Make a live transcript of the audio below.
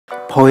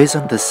Poised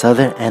on the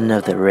southern end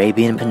of the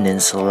Arabian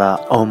Peninsula,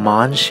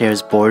 Oman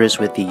shares borders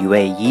with the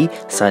UAE,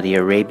 Saudi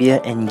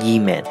Arabia, and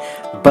Yemen.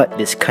 But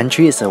this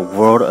country is a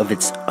world of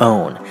its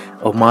own.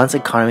 Oman's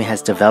economy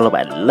has developed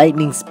at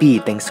lightning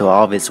speed thanks to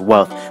all of its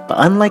wealth, but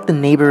unlike the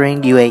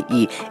neighboring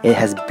UAE, it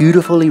has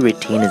beautifully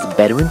retained its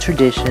Bedouin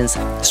traditions,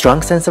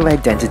 strong sense of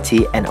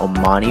identity, and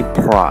Omani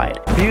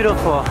pride.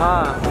 Beautiful,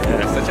 huh?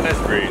 Yeah, such a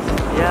nice breeze.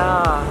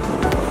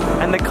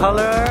 Yeah. And the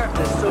color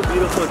is so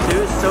beautiful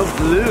too, it's so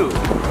blue.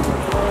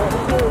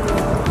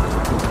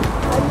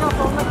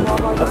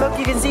 Oh look,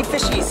 you can see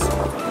fishies.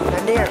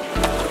 They're there.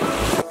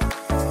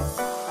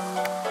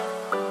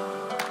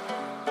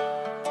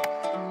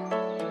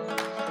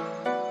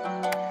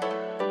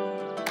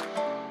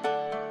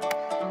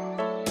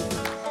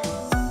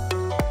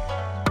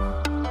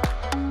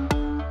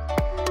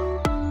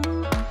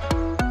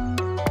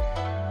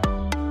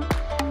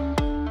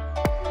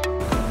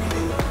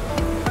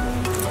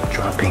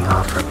 Dropping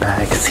off our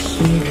bags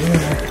here.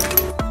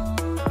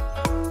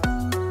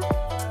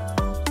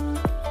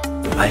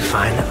 I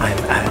find I'm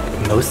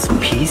at most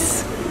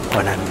peace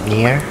when I'm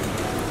near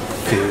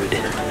food,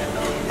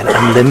 and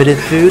unlimited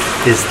food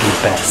is the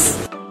best.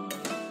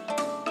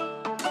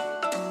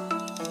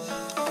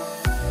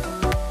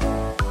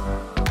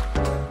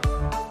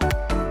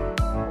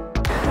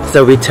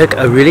 So we took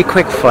a really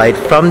quick flight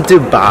from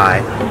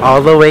Dubai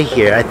all the way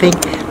here. I think,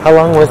 how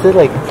long was it?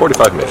 Like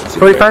 45 minutes.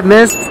 45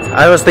 minutes?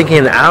 I was thinking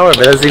an hour,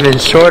 but it was even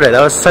shorter.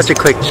 That was such a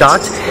quick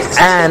jaunt.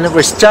 And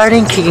we're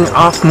kicking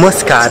off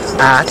Muscat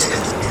at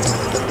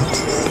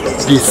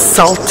the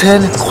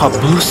Sultan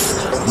Qaboos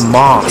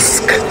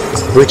Mosque,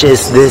 which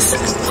is this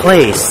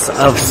place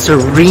of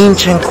serene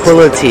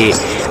tranquility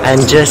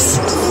and just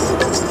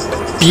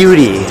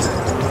beauty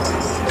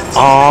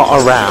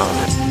all around.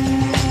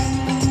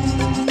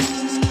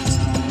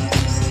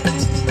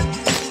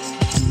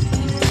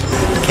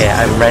 Okay,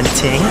 I'm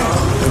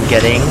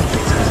getting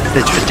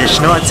the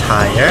traditional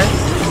attire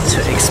to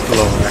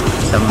explore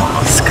the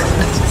mosque.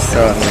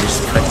 So I'm going to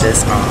just put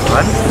this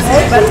on.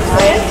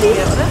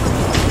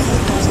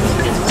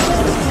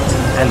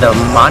 And the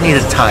Omani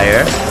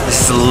attire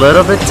is a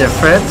little bit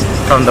different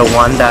from the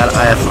one that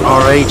I've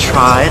already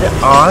tried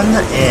on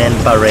in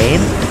Bahrain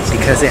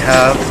because they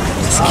have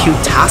this cute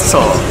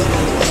tassel.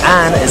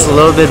 And it's a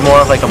little bit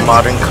more of like a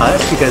modern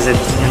cut because in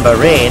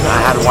Bahrain I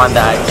had one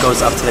that goes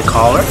up to the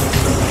collar.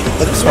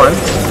 But this one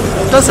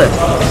doesn't.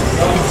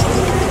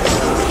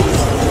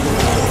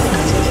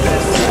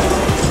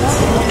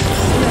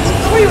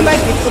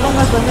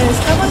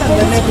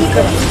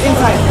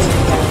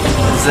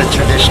 This is a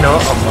traditional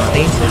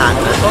Omani hat.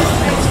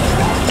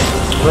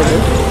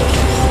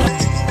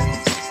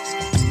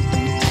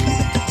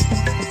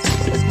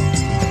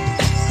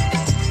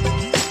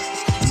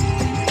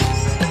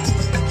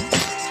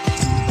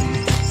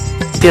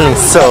 Feeling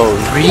so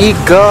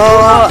regal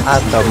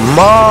at the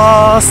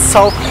mosque,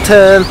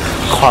 Sultan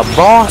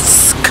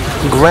Qaboos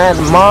Grand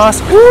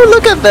Mosque. Ooh,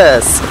 look at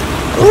this!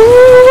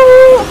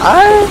 Ooh,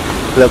 I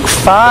look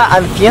far.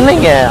 I'm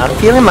feeling it. I'm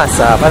feeling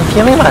myself. I'm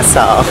feeling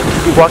myself.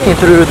 Walking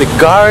through the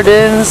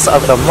gardens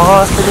of the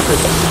mosque. Look at this.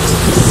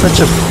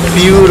 Such a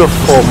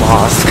beautiful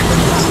mosque.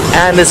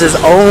 And this is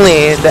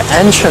only the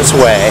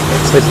entranceway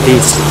with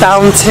these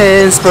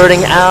fountains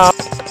spurting out.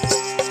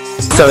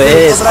 So it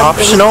is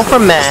optional for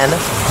men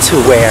to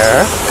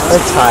wear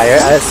attire,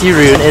 as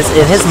Yurun is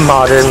in his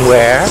modern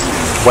wear,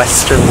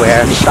 Western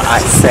wear, should I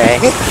say.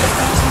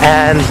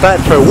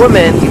 But for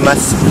women, you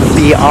must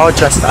be all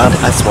dressed up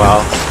as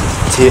well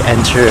to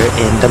enter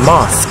in the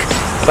mosque.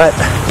 But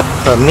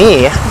for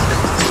me,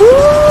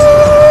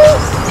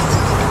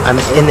 I'm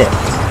in it.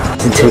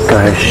 To take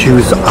our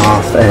shoes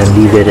off and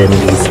leave it in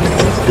these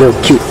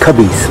little cute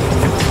cubbies.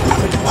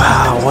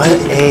 Wow, what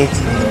a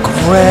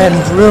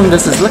grand room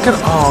this is. Look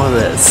at all of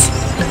this.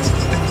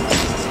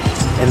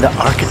 And the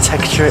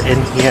architecture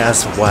in here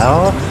as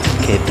well.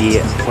 Okay,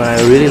 what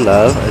I really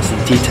love is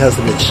the details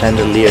in the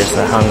chandeliers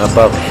that hung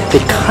above. They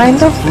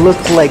kind of look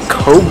like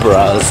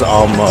cobras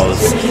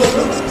almost.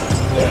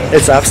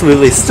 It's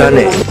absolutely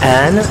stunning.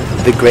 And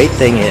the great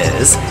thing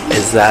is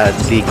that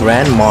the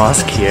Grand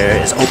Mosque here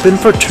is open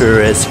for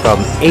tourists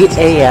from 8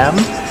 a.m.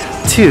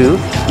 to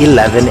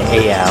 11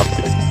 a.m.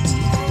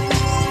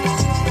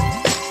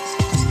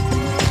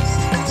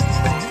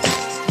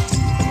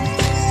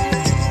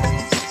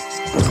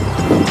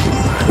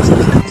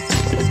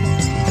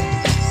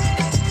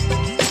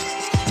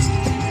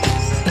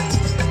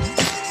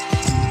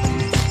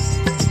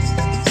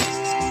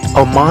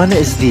 Oman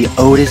is the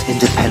oldest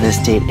independent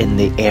state in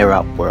the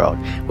Arab world,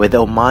 with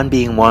Oman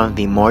being one of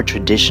the more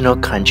traditional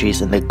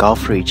countries in the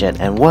Gulf region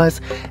and was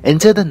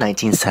until the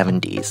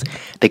 1970s.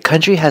 The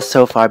country has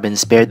so far been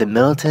spared the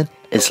militant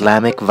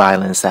Islamic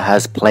violence that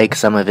has plagued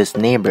some of its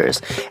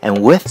neighbors,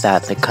 and with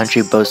that, the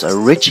country boasts a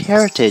rich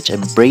heritage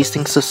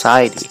embracing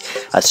society,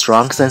 a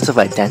strong sense of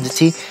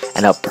identity,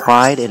 and a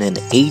pride in an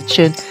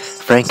ancient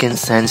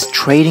frankincense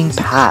trading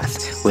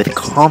past with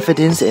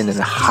confidence in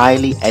a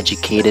highly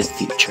educated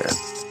future.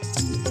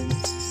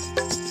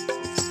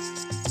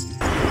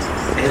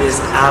 It is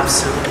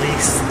absolutely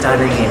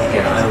stunning in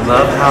here. I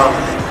love how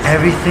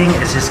everything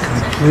is just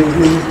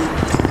completely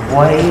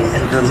white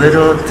and the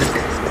little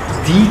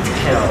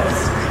details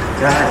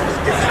that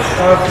is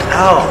carved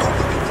out.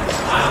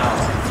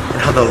 Wow.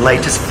 And how the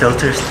light just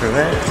filters through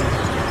it.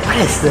 What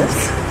is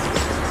this?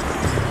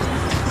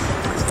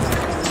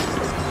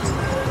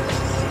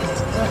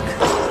 Look,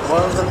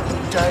 one of the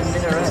giant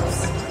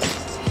minarets.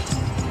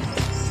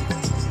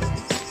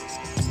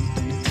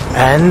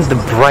 And the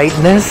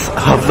brightness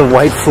of the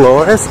white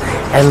floors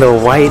and the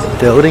white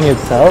building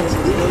itself.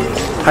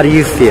 How do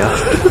you feel?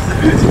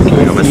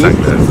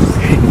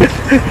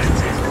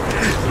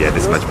 Yeah,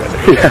 this is much better.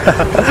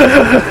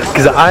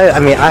 Because I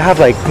mean, I have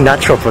like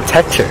natural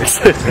protectors.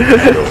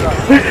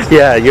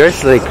 Yeah,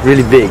 yours like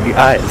really big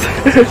eyes.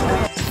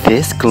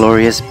 This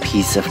glorious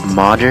piece of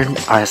modern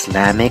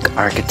Islamic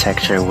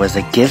architecture was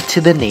a gift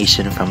to the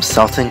nation from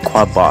Sultan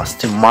Qaboos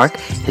to mark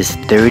his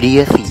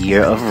 30th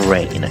year of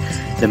reign.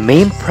 The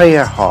main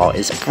prayer hall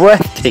is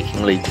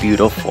breathtakingly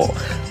beautiful.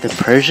 The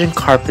Persian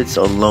carpets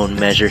alone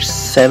measure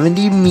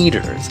 70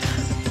 meters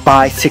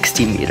by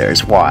 60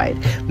 meters wide,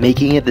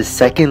 making it the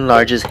second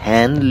largest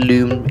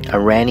hand-loomed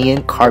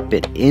Iranian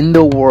carpet in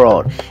the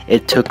world.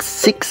 It took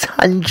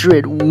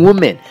 600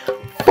 women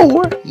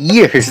 4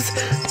 years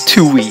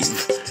to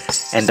weave.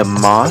 And the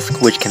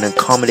mosque, which can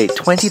accommodate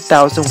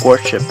 20,000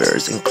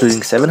 worshippers,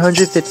 including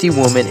 750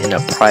 women in a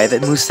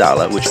private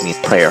musalla, which means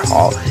prayer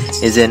hall,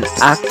 is an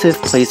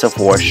active place of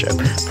worship,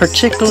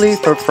 particularly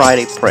for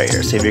Friday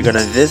prayers. So if you're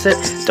gonna visit,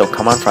 don't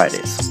come on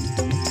Fridays.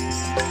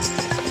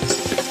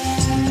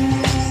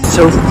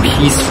 So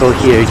peaceful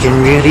here. You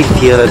can really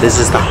feel that this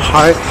is the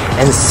heart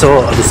and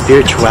soul of the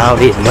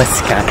spirituality in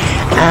Muscat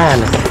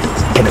and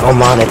in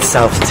Oman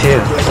itself too.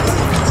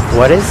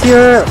 What is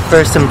your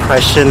first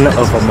impression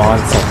of Oman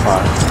so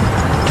far?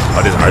 Oh,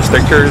 this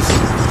architecture is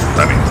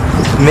stunning.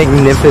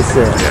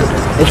 Magnificent.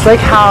 Yeah. It's like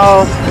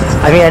how,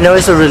 I mean, I know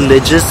it's a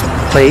religious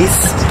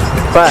place,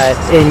 but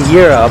in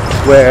Europe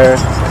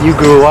where you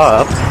grew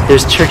up,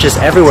 there's churches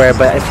everywhere,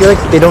 but I feel like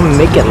they don't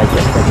make it like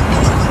this anymore.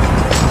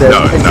 The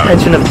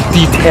attention of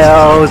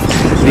details,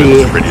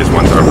 the prettiest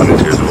ones are 100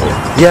 years old.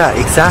 Yeah,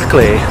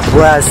 exactly.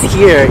 Whereas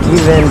here,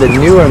 even the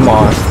newer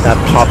mosques that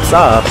pops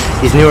up,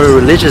 these newer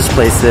religious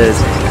places,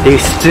 they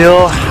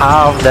still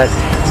have that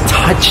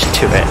touch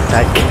to it,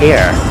 that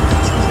care.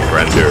 The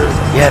grandeur.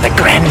 Yeah, the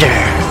grandeur.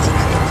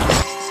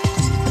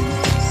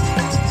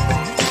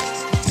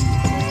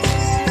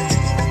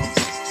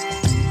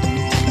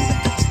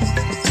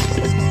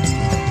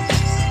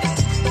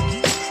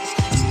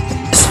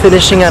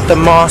 Finishing at the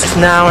mosque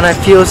now, and I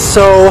feel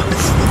so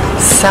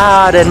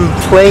sad and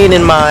plain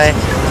in my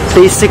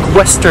basic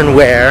Western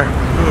wear.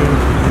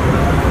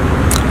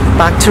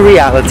 Back to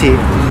reality.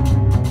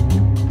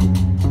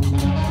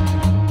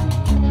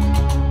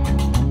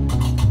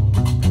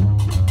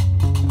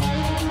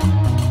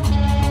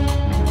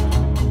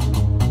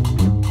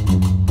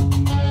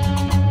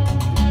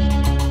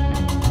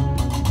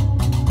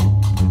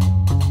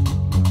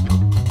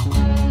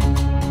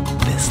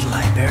 This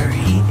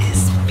library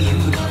is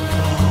beautiful.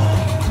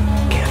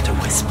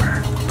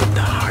 But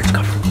the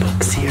hardcover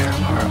books here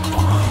are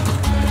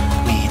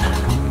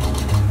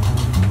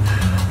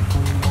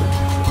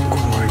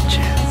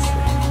gorgeous,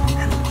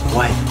 and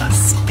what a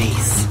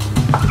space.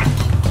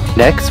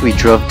 Next, we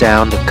drove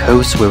down the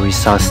coast where we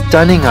saw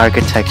stunning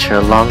architecture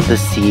along the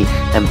sea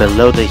and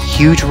below the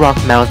huge rock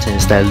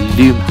mountains that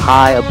loom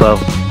high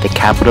above the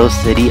capital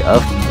city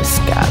of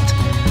Muscat.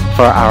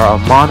 For our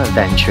Oman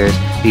adventures,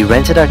 we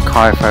rented a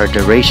car for the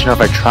duration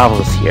of our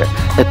travels here.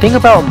 The thing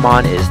about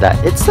Oman is that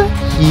it's a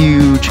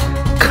huge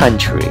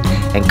country,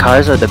 and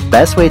cars are the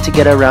best way to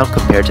get around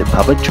compared to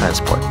public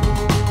transport.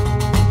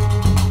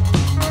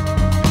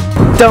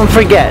 Don't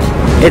forget,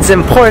 it's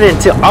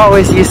important to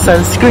always use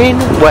sunscreen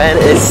when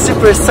it's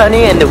super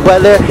sunny and the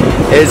weather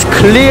is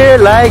clear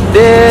like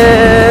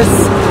this.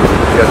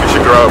 Yeah, we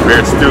should grow our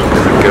beards too,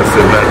 because it gives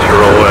a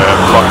natural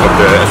block of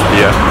the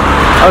SPF.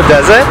 Oh,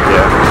 does it?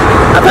 Yeah.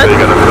 I bet. So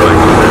you're gonna feel like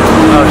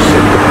oh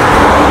shit.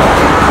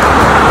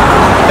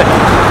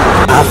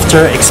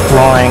 After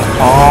exploring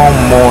all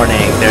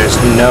morning, there's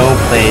no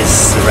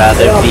place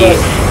rather be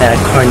than a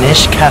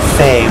Corniche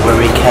cafe where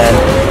we can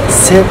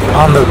sit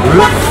on the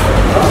roof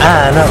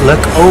and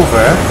look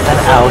over and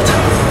out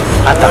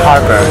at the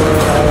harbor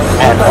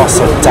and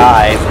also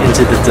dive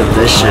into the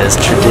delicious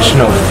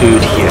traditional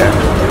food here.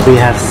 We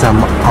have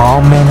some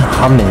almond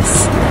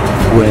hummus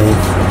with,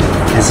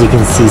 as you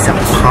can see, some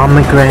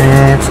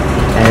pomegranates,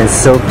 and it's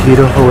so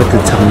beautiful with the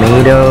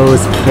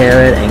tomatoes,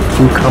 carrot, and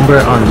cucumber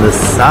on the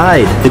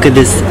side. Look at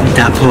this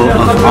dapple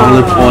of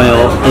olive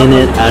oil in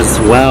it as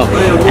well.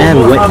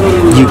 And what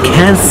you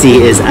can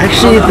see is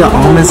actually the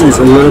almonds is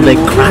a little bit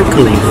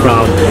crackling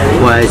from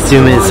what I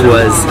assume it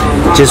was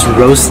just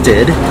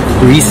roasted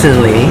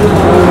recently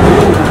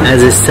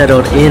as it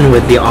settled in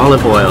with the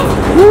olive oil.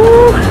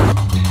 Woo!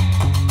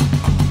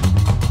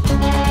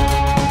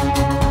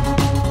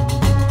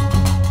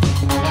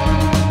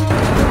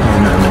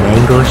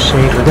 Mango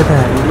shake, look at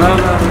that.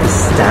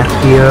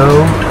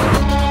 Pistachio.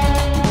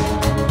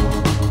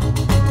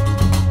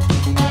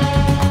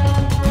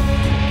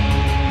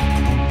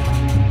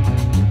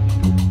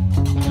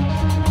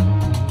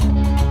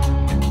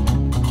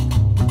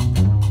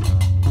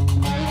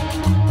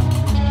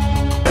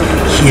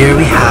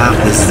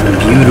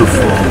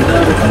 beautiful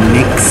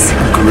mixed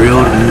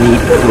grilled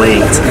meat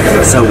plate.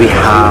 So we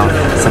have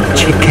some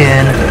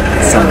chicken,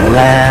 some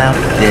lamb,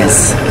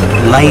 this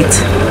light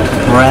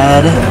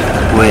bread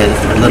with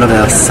a little bit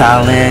of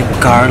salad,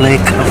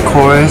 garlic of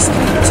course,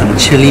 some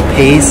chili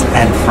paste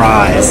and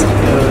fries.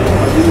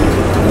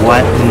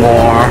 What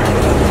more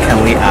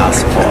can we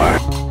ask for?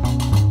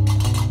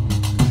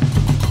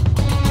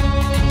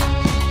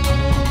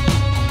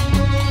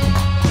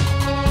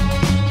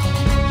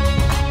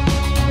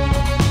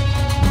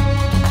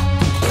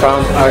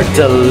 From our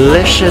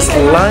delicious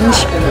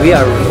lunch, we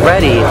are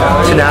ready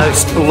to now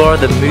explore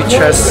the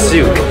Mutrah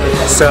Souk.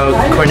 So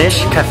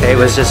Corniche Cafe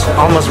was just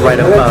almost right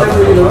above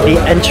the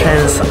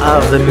entrance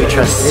of the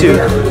Mutrah Souk.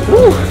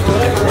 Woo!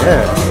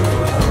 Yeah.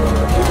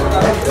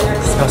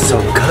 It smells so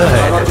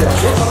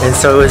good. And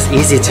so it was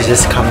easy to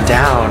just come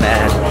down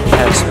and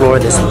explore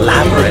this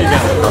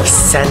labyrinth of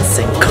scents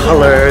and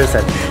colors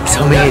and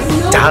so many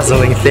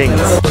dazzling things.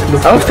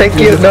 Oh, thank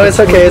you. No, it's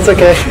okay. It's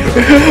okay.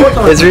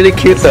 It's really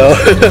cute though.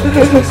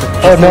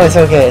 Oh no, it's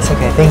okay. It's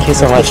okay. Thank you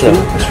so much.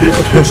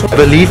 I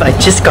believe I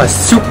just got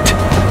souped.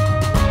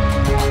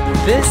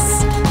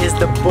 This is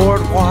the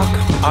boardwalk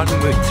on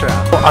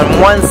Mutrah.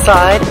 On one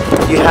side,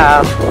 you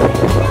have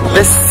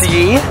the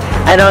sea,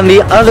 and on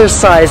the other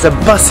side is the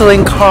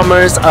bustling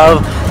commerce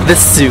of the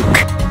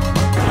souk.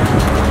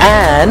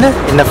 And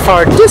in the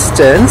far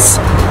distance,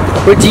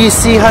 what do you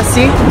see,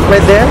 Hasi?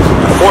 Right there?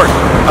 A fort.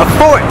 A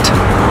fort!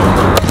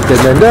 Dun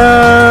dun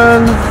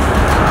dun!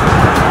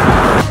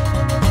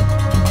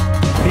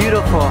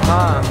 Beautiful,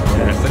 huh?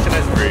 Yeah, it's such a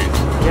nice breeze.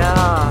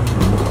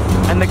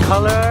 Yeah. And the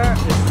color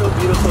is so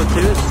beautiful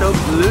too, it's so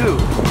blue.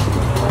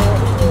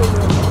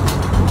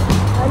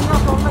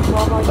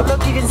 Oh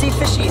look, you can see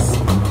fishies.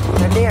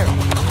 They're there.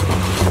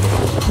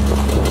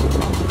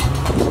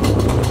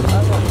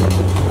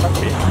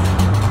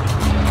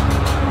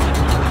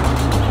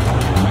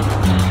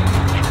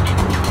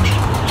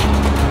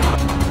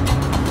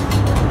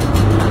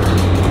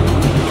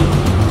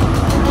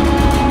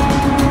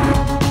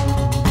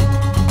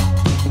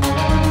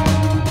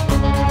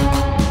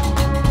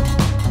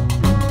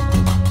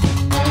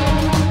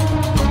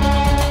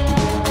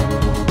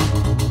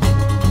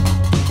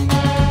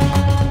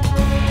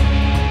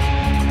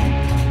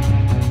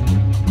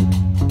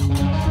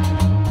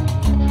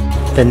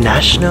 The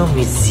National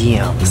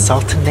Museum,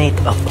 Sultanate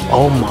of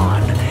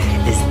Oman,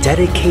 is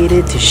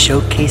dedicated to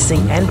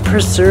showcasing and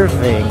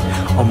preserving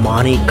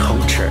Omani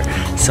culture.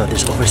 So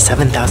there's over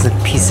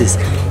 7,000 pieces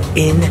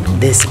in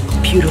this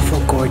beautiful,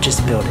 gorgeous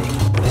building.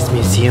 This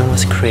museum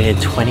was created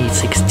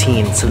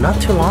 2016, so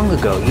not too long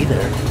ago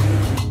either.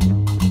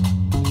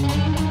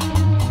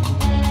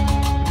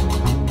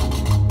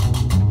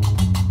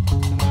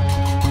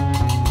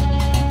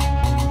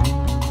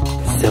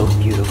 So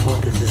beautiful.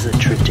 This is a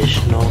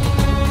traditional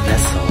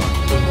vessel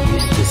they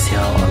used to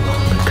sail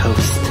along the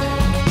coast.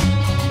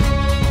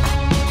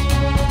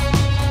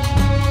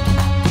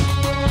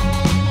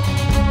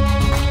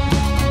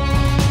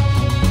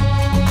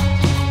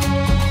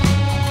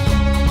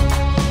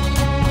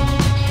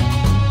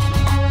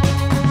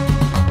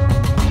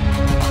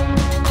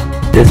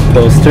 This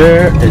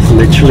poster is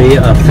literally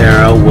a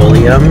Pharoah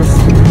Williams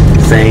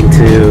saying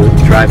to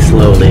drive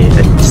slowly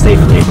and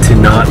safely, to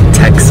not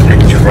text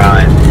and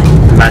drive.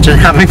 Imagine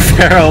having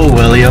Pharoah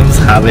Williams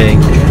having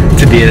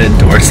to be an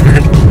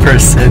endorsement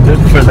person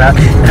for that.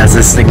 It has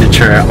a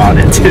signature on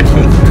it too.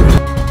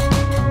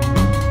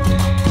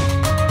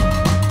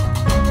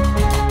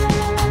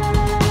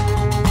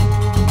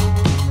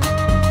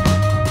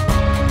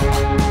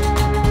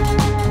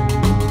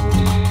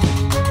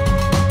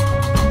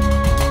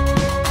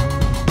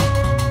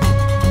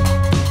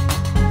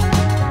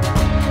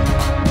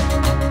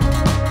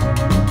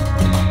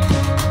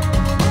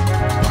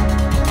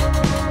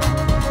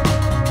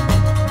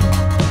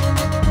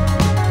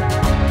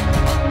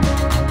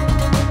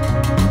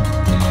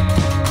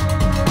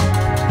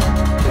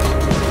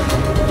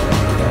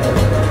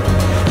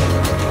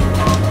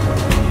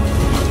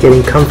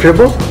 Getting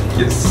comfortable?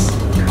 Yes.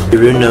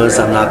 Rune knows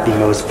I'm not the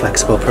most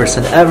flexible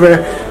person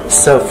ever,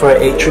 so for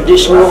a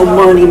traditional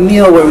Omani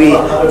meal where we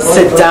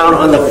sit down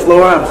on the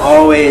floor, I'm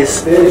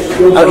always...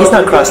 Oh, he's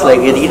not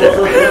cross-legged either.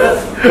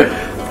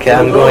 Okay,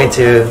 I'm going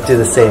to do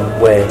the same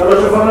way.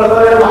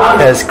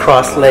 Because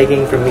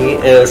cross-legging for me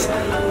is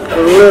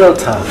a little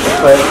tough,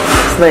 but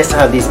it's nice to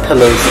have these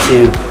pillows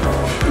to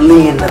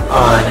lean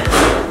on.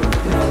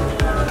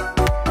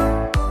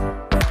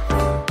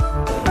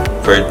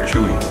 Very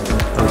chewy.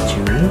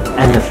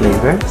 And the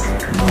flavors?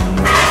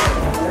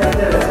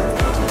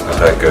 It's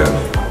like a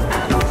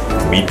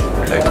meat,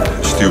 like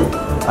stew.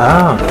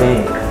 Ah,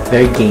 okay.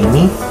 Very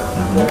gamey.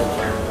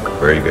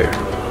 Very good.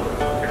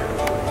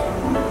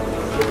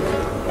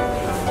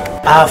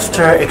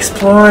 After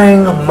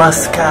exploring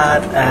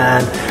Muscat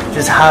and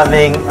just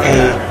having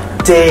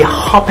a day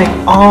hopping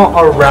all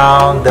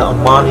around the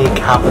Omani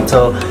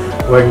capital,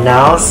 we're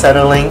now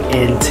settling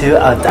into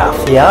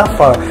Adafia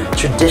for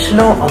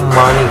traditional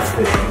Omani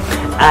food.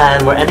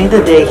 and we're ending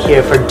the day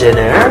here for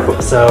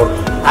dinner. So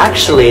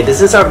actually,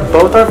 this is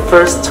both our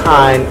first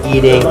time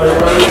eating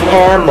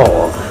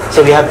camel.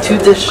 So we have two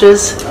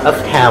dishes of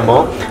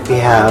camel. We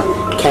have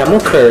camel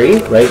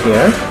curry right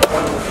here,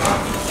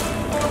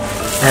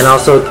 and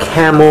also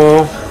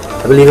camel,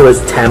 I believe it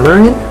was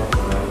tamarind,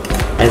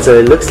 and so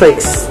it looks like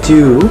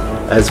stew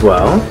as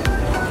well.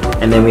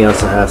 And then we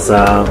also have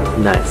some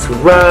nice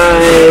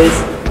rice,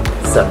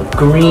 some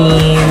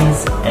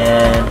greens,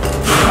 and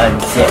a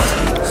dip.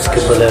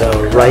 Scoop a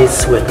little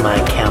rice with my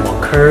camel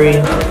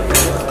curry.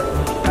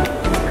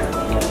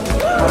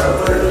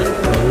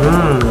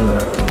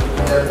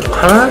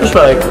 Kind of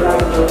like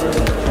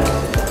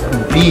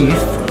beef,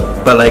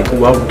 but like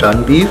well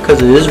done beef,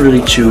 because it is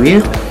really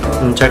chewy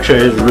and the texture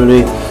is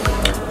really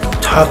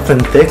tough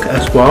and thick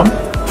as well,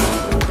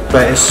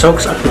 but it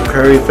soaks up the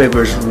curry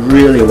flavors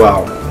really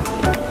well.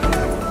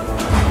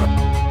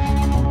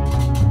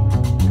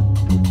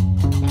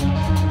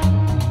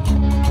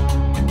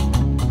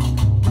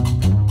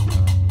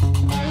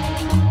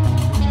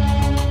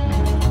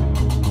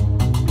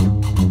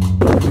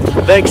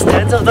 The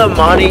extent of the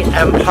Omani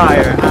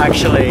Empire,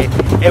 actually,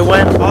 it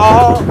went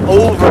all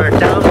over,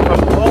 down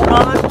from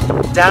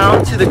Oman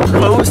down to the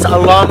coast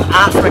along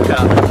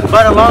Africa.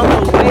 But along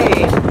the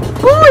way,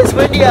 ooh, it's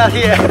windy out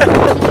here.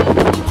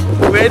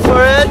 Wait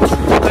for it,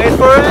 wait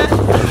for it.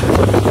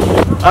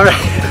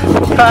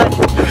 Alright, cut.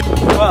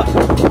 Well,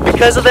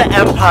 because of the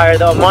empire,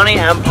 the Omani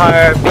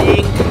Empire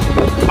being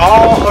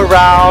all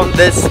around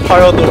this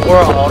part of the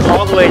world,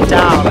 all the way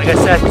down, like I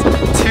said,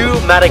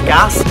 to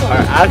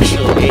Madagascar,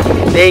 actually,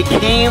 they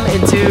came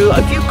into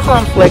a few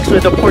conflicts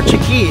with the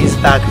Portuguese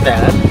back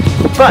then.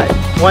 But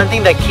one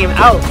thing that came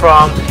out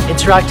from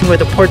interacting with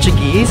the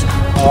Portuguese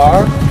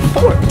are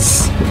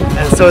forts.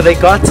 And so they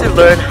got to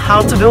learn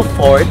how to build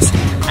forts,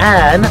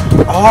 and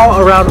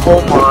all around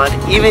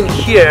Oman, even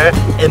here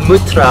in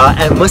Mutrah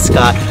and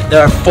Muscat,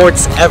 there are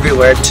forts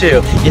everywhere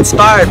too,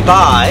 inspired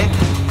by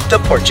the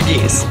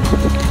Portuguese.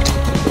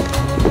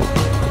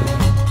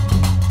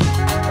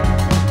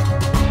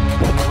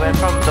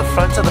 From the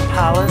front of the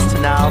palace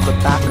to now the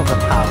back of the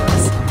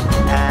palace,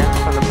 and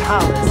from the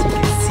palace you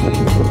can see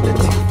the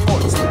two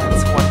forts.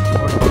 That's one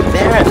fort over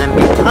there, and then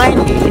behind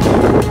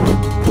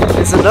me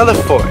is another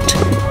fort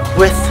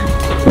with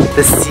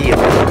the sea, of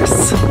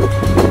course.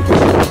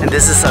 And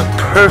this is a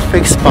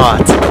perfect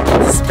spot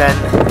to spend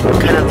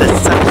kind of the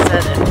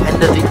sunset and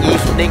end of the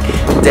evening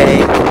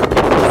day.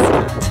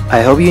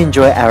 I hope you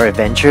enjoy our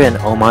adventure in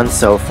Oman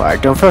so far.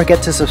 Don't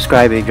forget to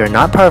subscribe if you're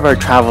not part of our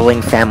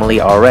traveling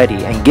family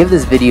already, and give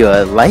this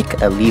video a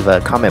like, leave a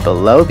comment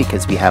below,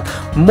 because we have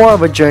more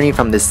of a journey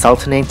from this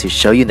sultanate to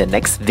show you in the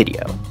next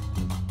video.